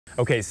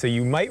Okay, so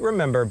you might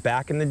remember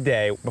back in the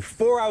day,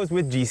 before I was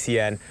with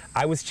GCN,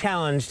 I was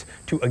challenged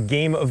to a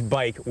game of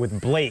bike with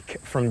Blake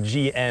from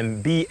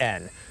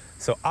GmbN.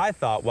 So I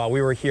thought while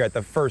we were here at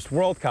the first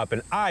World Cup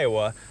in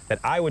Iowa that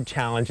I would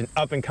challenge an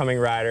up-and-coming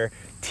rider,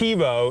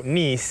 Thibau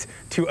Nys,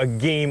 to a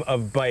game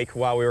of bike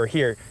while we were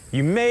here.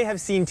 You may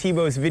have seen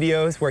Thibau's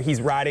videos where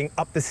he's riding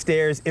up the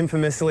stairs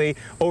infamously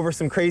over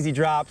some crazy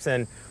drops,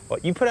 and well,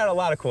 you put out a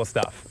lot of cool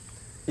stuff.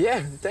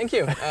 Yeah, thank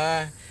you.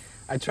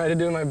 I try to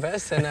do my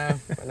best, and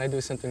when I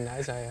do something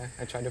nice, I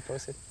try to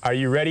post it. Are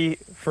you ready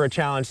for a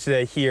challenge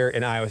today here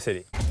in Iowa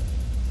City?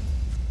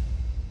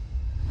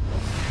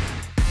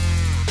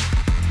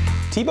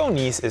 Thibau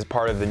Nys is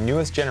part of the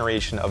newest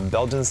generation of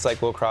Belgian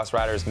cyclo-cross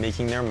riders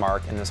making their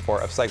mark in the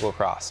sport of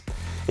cyclocross.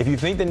 If you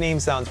think the name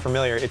sounds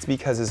familiar, it's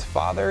because his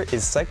father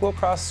is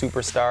cyclo-cross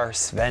superstar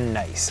Sven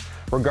Nys,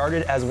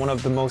 regarded as one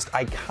of the most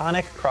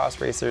iconic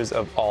cross racers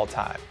of all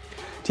time.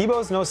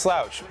 Thibau's no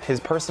slouch. His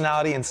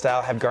personality and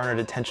style have garnered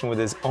attention with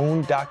his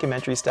own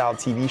documentary-style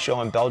TV show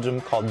in Belgium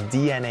called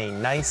DNA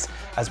Nys,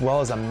 as well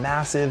as a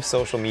massive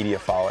social media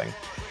following.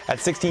 At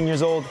 16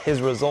 years old,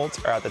 his results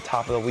are at the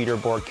top of the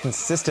leaderboard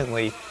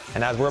consistently,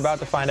 and as we're about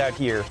to find out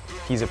here,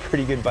 he's a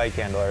pretty good bike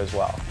handler as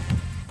well.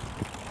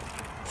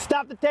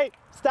 Stop the tape!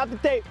 Stop the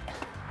tape!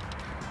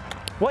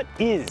 What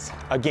is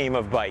a game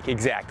of bike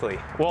exactly?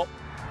 Well,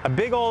 a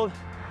big old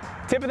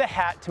tip of the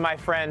hat to my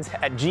friends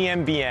at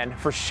GmbN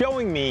for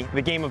showing me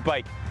the game of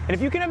bike. And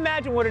if you can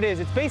imagine what it is,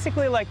 it's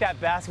basically like that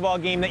basketball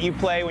game that you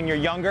play when you're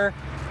younger.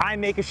 I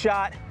make a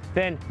shot,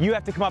 then you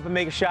have to come up and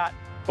make a shot.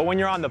 But when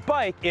you're on the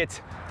bike,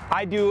 it's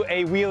I do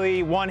a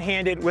wheelie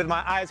one-handed with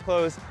my eyes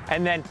closed,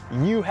 and then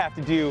you have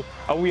to do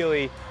a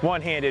wheelie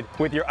one-handed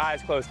with your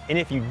eyes closed. And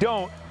if you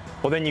don't,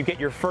 well, then you get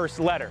your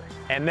first letter.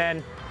 And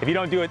then if you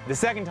don't do it the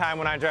second time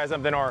when I try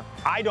something, or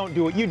I don't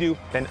do what you do,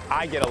 then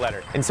I get a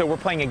letter. And so we're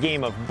playing a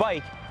game of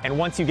bike, and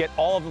once you get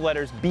all of the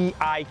letters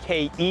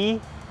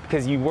B.I.K.E,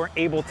 because you weren't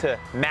able to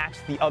match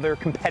the other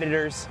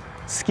competitors'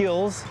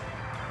 skills,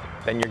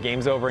 then your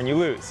game's over and you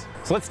lose.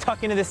 So let's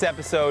tuck into this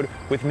episode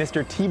with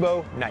Mr.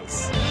 Thibau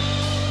Nys.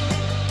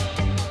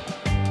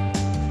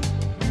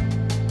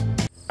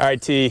 All right,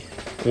 T,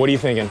 what are you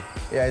thinking?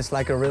 Yeah, it's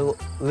like a real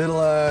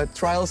little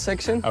trial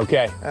section.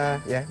 Okay.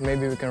 Yeah,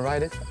 maybe we can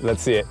ride it.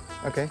 Let's see it.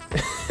 Okay.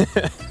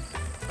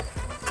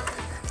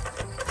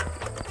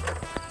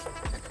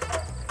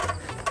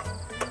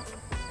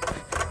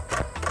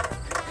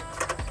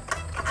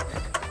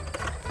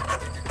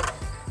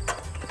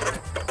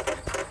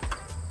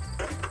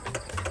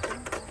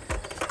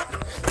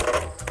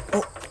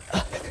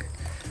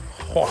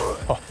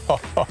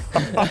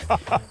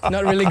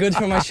 Not really good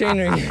for my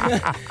chainring.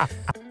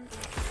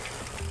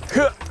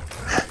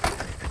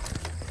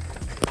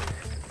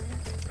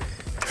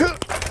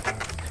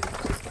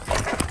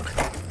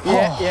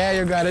 Yeah,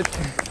 you got it.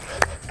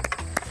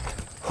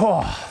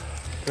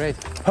 Great.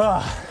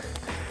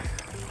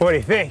 What do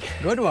you think?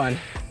 Good one.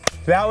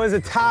 That was a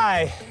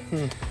tie.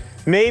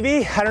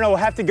 Maybe? I don't know, we'll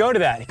have to go to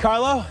that.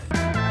 Carlo? All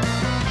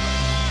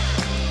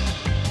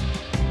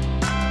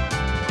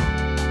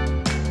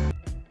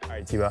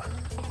right, Thibau.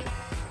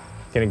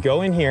 Gonna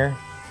go in here.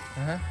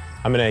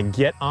 I'm gonna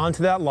get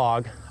onto that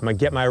log. I'm gonna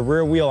get my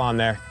rear wheel on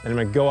there, and I'm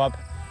gonna go up,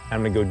 and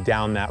I'm gonna go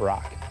down that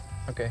rock.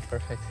 Okay,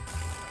 perfect.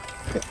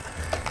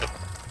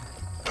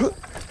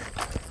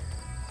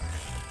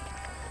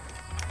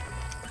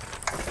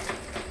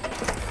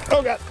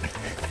 Oh God.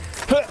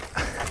 Oh.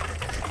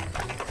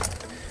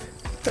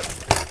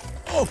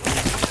 Oh.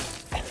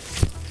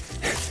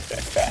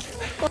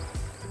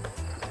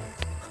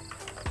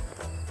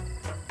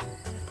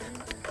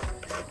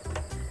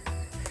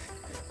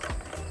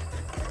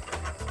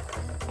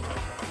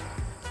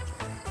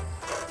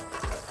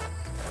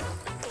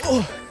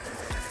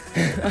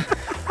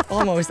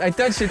 Almost. I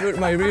touched it with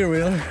my rear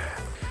wheel.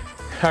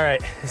 All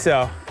right,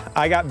 so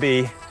I got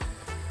B.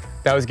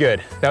 That was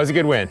good. That was a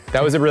good win.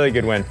 That was a really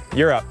good win.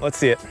 You're up. Let's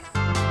see it.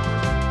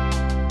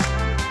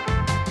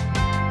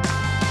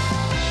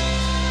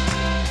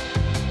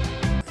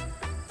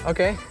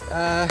 Okay,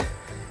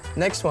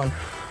 next one.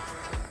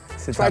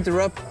 Try to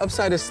rub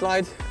upside the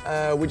slide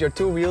with your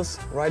two wheels,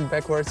 right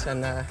backwards,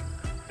 and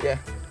yeah.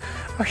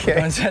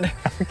 Okay.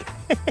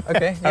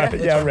 Okay, yeah, right,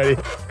 yeah, I'm ready.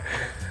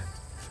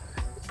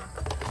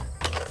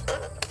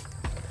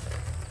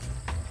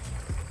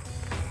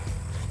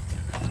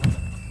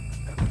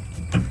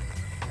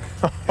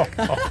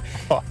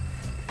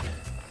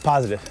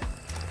 Positive.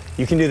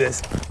 You can do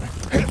this.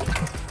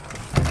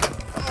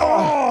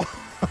 Oh!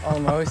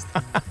 Almost.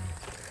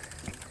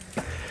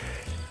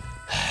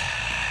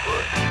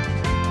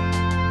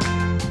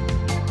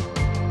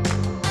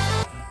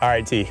 All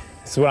right, T,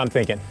 this is what I'm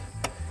thinking.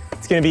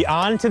 It's gonna be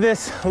onto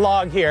this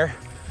log here,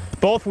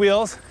 both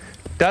wheels.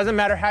 Doesn't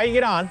matter how you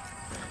get on,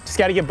 just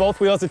gotta get both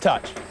wheels to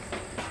touch.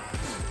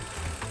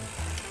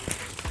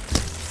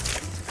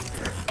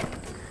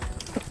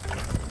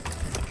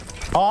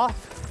 Off,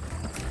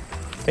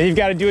 and you've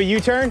gotta do a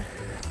U-turn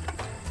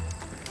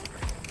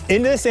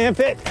into the sand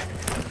pit.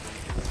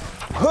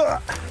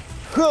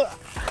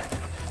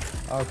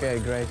 Okay,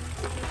 great.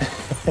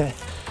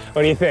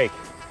 What do you think?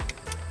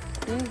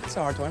 It's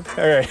a hard one.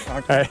 All right,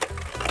 Hard all right.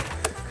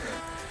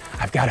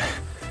 I've got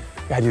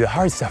to do the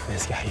hard stuff for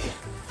this guy.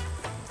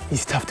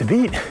 He's tough to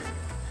beat.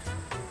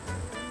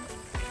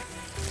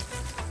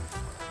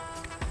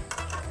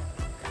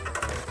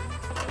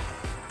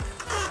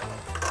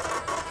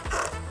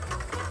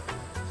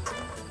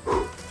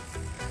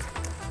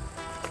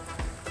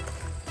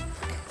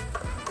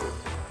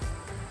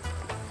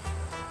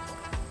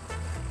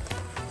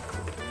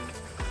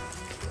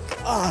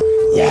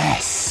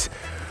 Yes!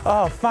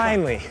 Oh,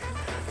 finally.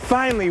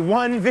 Finally,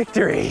 one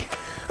victory.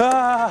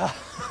 Ah.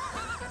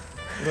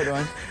 Good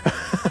one.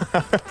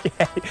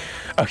 Okay.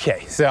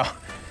 Okay, so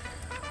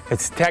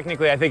it's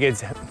technically, I think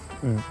it's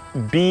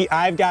B.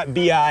 I've got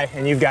B.I.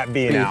 and you've got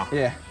B now.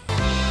 Yeah.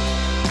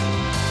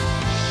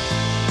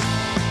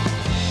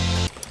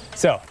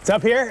 So it's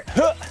up here,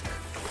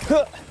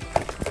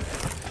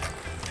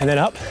 and then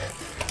up.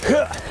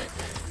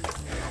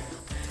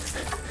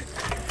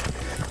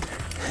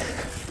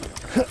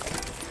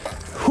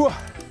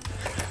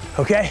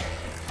 Okay,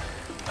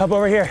 up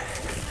over here,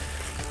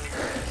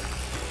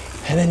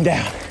 and then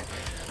down.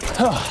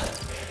 Oh.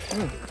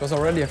 It was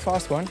already a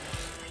fast one.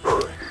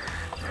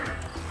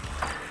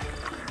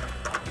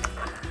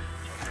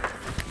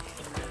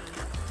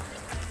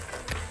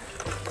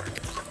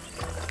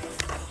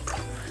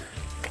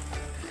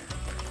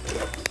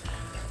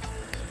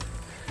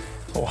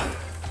 Oh.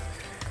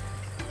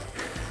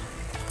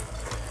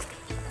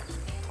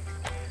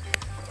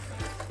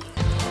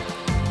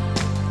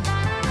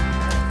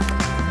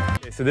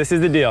 Okay, so this is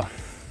the deal.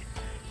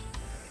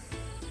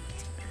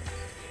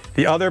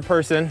 The other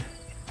person,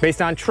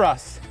 based on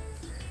trust,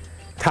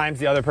 times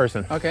the other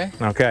person. Okay.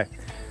 Okay,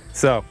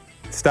 so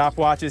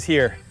stopwatch is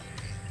here.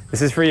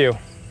 This is for you.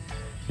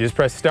 You just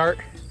press start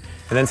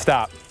and then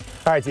stop.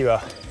 All right,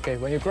 Thibau. Okay,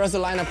 when you cross the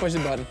line, I push the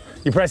button.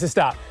 You press the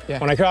stop. Yeah.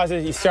 When I cross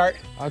it, you start,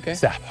 Okay.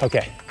 stop.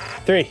 Okay,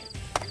 3,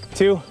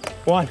 2,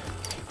 1.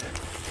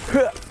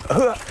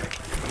 A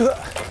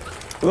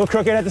little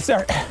crooked at the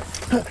start.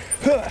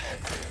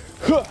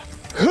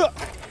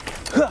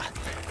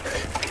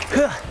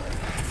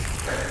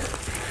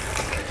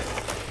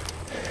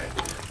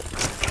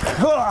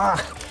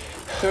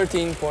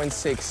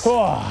 13.6.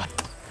 Oh.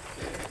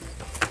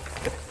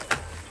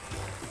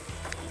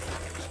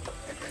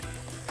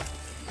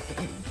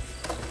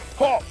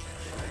 Oh.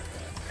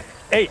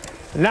 8,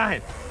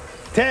 9,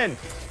 10.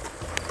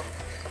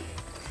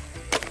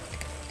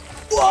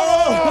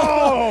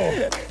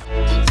 Whoa!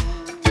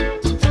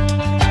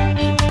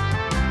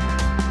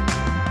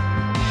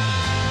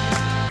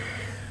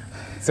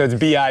 So it's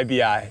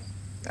B.I.B.I.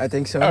 I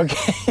think so.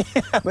 Okay.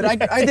 But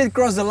I did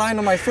cross the line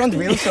on my front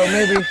wheel, so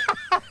maybe.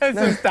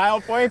 Some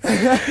style points.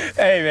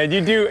 Hey man,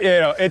 you do,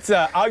 it's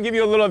I'll give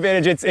you a little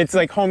advantage. It's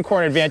like home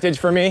court advantage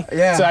for me.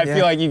 Yeah. So I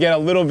feel like you get a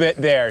little bit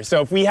there.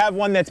 So if we have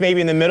one that's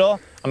maybe in the middle,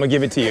 I'm gonna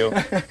give it to you.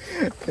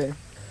 Okay.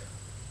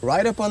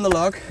 Right up on the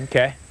log.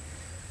 Okay.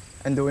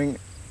 And doing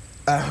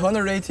a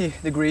 180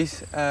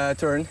 degrees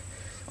turn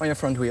on your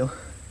front wheel.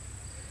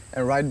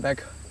 And right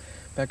back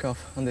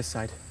off on this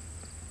side.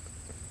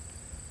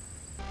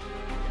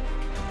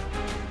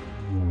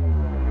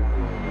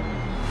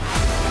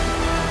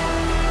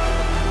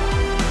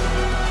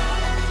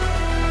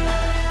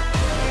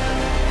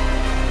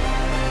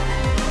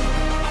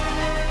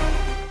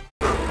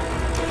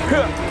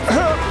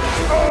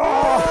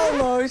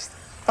 Almost.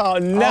 Oh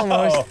no.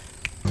 Almost.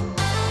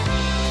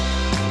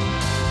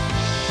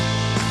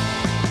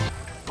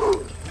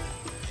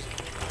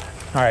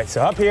 All right,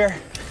 so up here,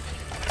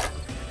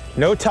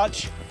 no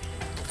touch.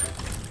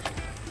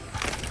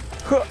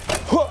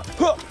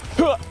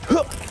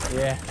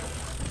 Yeah.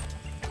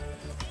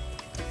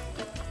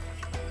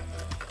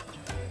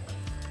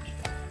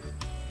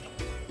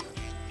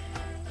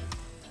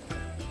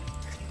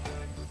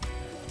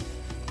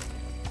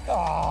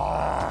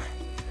 Oh,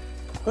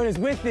 what is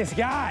with this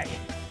guy?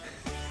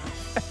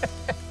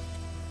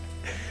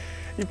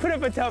 You put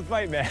up a tough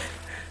fight, man.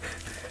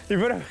 You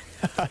put up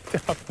a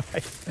tough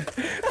fight.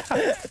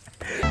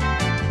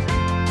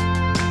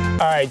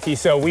 All right, T,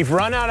 so we've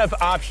run out of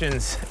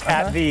options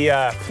at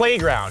the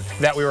playground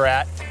that we were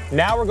at.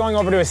 Now we're going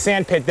over to a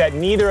sand pit that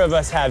neither of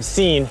us have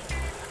seen.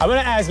 I'm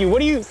gonna ask you,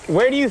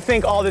 where do you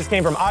think all this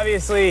came from?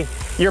 Obviously,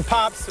 your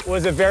pops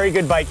was a very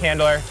good bike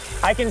handler.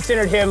 I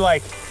considered him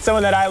like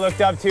someone that I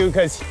looked up to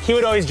because he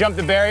would always jump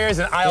the barriers,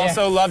 and I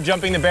also love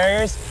jumping the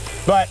barriers.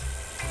 But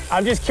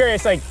I'm just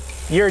curious, like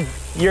you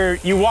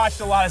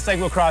watched a lot of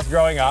cyclocross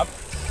growing up.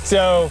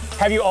 So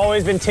have you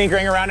always been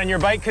tinkering around on your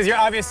bike? Because you're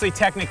obviously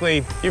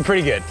technically, you're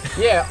pretty good.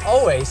 Yeah,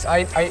 always.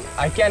 I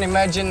can't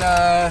imagine.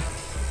 Yeah,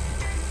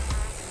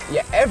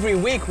 every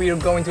week we were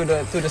going to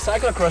the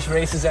cyclocross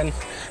races, and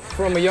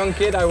from a young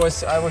kid I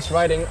was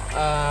riding,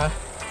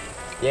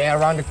 yeah,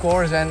 around the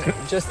course and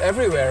just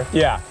everywhere.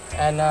 Yeah.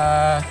 And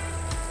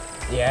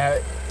yeah,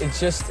 it's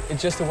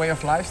just a way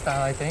of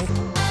lifestyle, I think.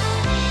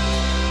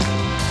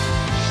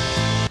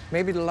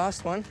 Maybe the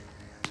last one.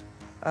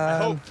 I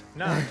hope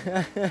not.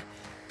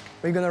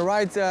 We're gonna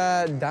ride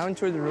down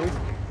through the route.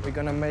 We're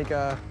gonna make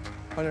a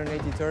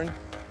 180 turn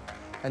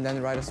and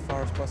then ride as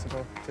far as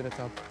possible to the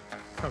top.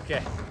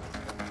 Okay.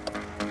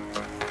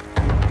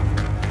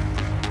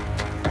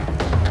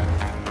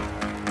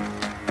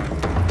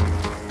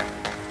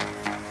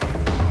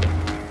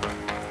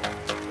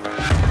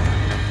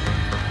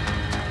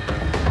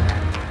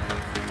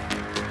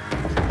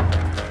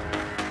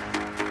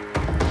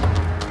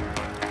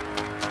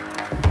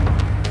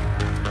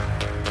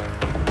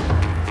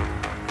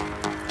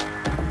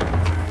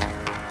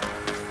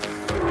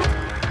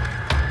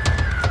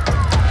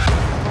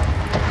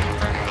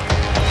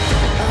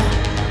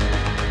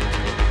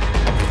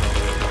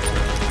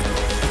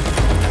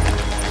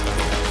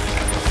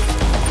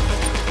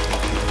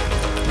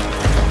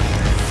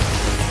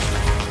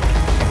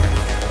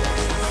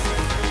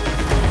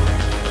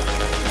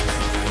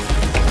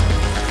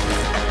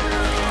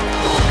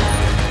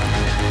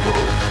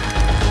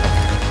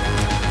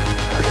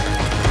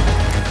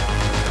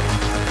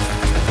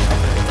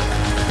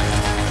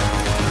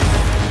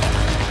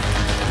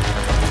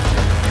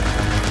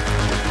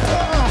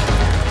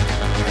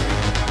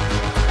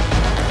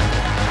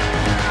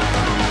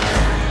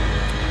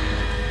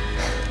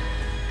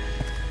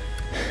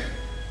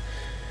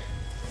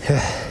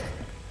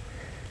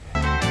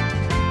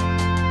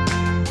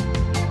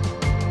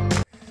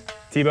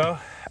 Thibau,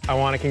 I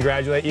want to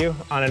congratulate you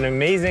on an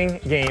amazing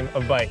game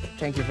of bike.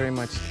 Thank you very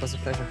much. It was a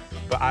pleasure.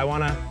 But I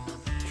want to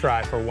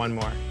try for one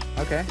more.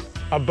 Okay.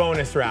 A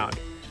bonus round.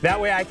 That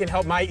way I can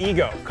help my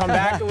ego come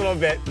back a little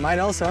bit. Mine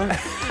also.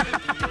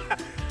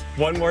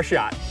 One more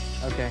shot.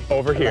 Okay.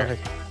 Over here.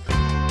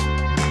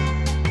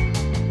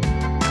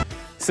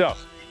 So,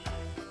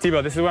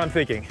 Thibau, this is what I'm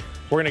thinking.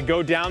 We're going to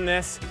go down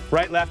this,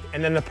 right, left,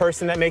 and then the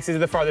person that makes it to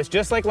the farthest,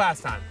 just like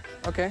last time.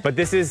 Okay. But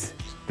this is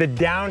the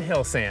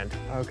downhill sand.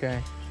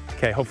 Okay.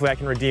 Okay, hopefully I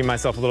can redeem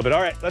myself a little bit.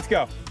 All right, let's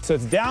go. So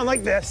it's down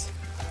like this,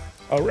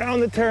 around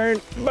the turn,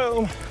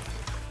 boom.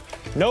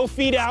 No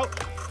feet out,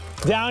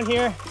 down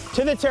here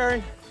to the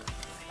turn.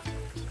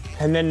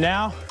 And then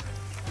now,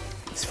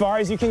 as far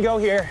as you can go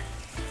here.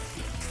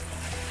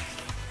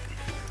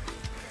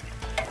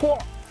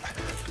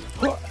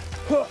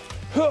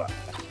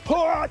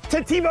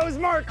 To Thibau's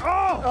mark.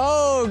 Oh!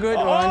 Oh, good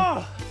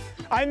one.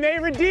 I may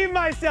redeem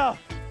myself.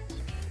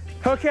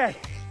 Okay,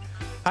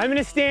 I'm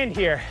gonna stand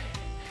here.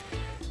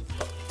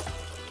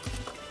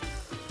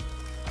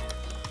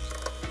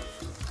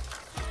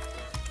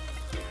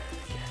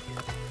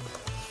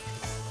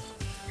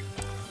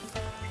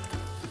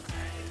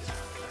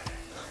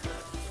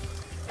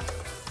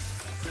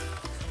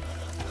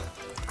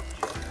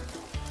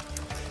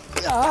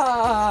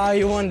 Ah,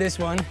 you won this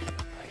one.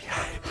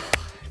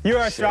 You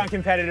are a strong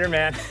competitor,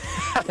 man.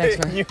 Thanks,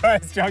 man. You are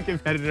a strong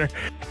competitor.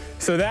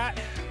 So that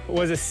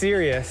was a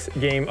serious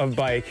game of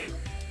bike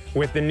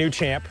with the new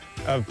champ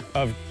of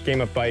Game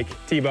of Bike,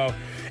 Thibau.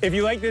 If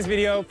you like this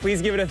video, please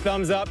give it a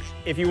thumbs up.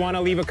 If you want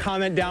to leave a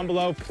comment down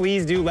below,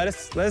 please do. Let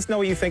us know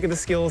what you think of the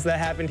skills that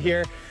happened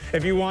here.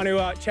 If you want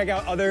to check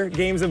out other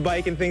games of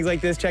bike and things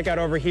like this, check out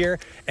over here.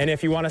 And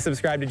if you want to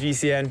subscribe to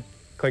GCN,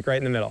 click right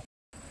in the middle.